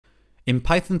In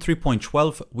Python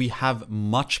 3.12, we have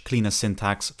much cleaner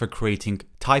syntax for creating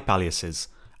type aliases.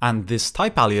 And this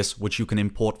type alias, which you can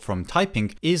import from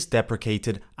typing, is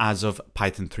deprecated as of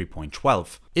Python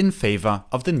 3.12 in favor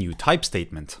of the new type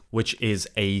statement, which is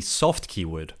a soft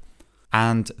keyword.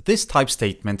 And this type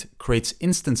statement creates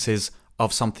instances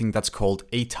of something that's called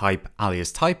a type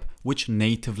alias type, which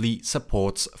natively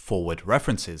supports forward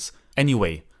references.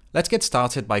 Anyway, let's get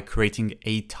started by creating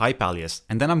a type alias,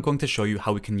 and then I'm going to show you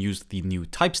how we can use the new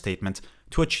type statement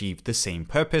to achieve the same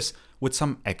purpose with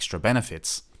some extra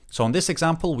benefits. So in this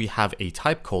example, we have a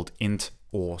type called int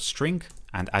or string,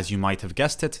 and as you might have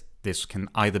guessed it, this can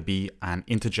either be an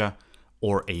integer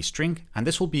or a string, and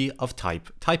this will be of type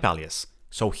TypeAlias.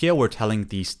 So here we're telling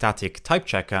the static type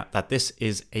checker that this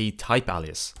is a type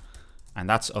alias, and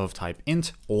that's of type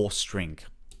int or string.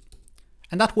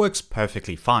 And that works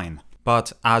perfectly fine.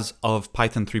 But as of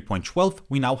Python 3.12,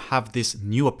 we now have this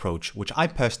new approach, which I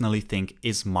personally think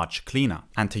is much cleaner.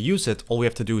 And to use it, all we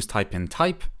have to do is type in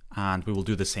type, and we will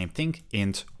do the same thing,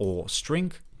 int or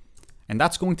string, and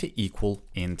that's going to equal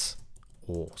int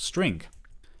or string.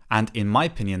 And in my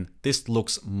opinion, this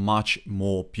looks much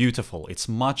more beautiful. It's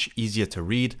much easier to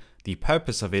read. The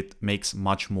purpose of it makes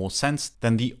much more sense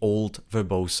than the old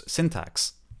verbose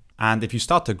syntax. And if you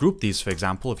start to group these, for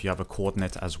example, if you have a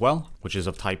coordinate as well, which is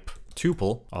of type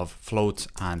tuple of float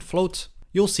and float,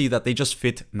 you'll see that they just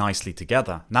fit nicely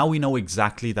together. Now we know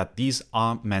exactly that these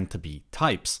are meant to be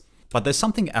types. But there's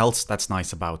something else that's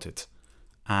nice about it.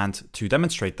 And to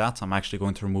demonstrate that, I'm actually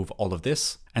going to remove all of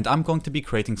this, and I'm going to be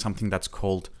creating something that's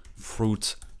called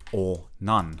fruit or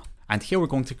none. And here we're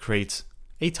going to create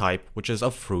a type which is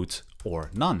of fruit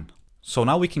or none. So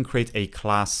now we can create a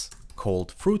class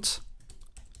called fruit,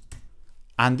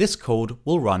 and this code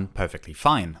will run perfectly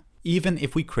fine, even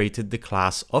if we created the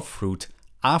class of fruit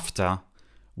after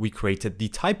we created the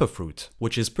type of fruit,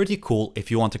 which is pretty cool if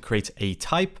you want to create a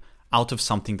type out of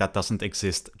something that doesn't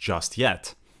exist just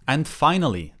yet. And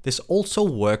finally, this also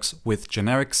works with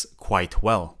generics quite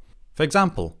well. For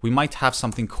example, we might have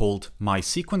something called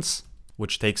mySequence,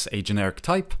 which takes a generic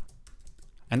type,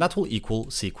 and that will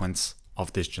equal sequence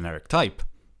of this generic type.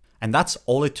 And that's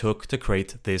all it took to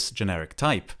create this generic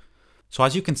type. So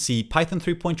as you can see, Python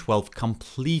 3.12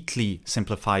 completely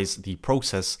simplifies the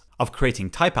process of creating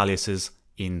type aliases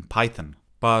in Python.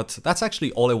 But that's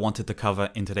actually all I wanted to cover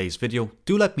in today's video.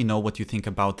 Do let me know what you think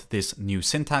about this new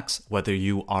syntax, whether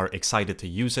you are excited to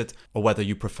use it or whether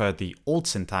you prefer the old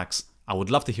syntax. I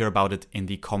would love to hear about it in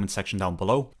the comment section down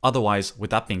below. Otherwise,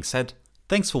 with that being said,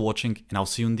 thanks for watching, and I'll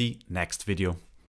see you in the next video.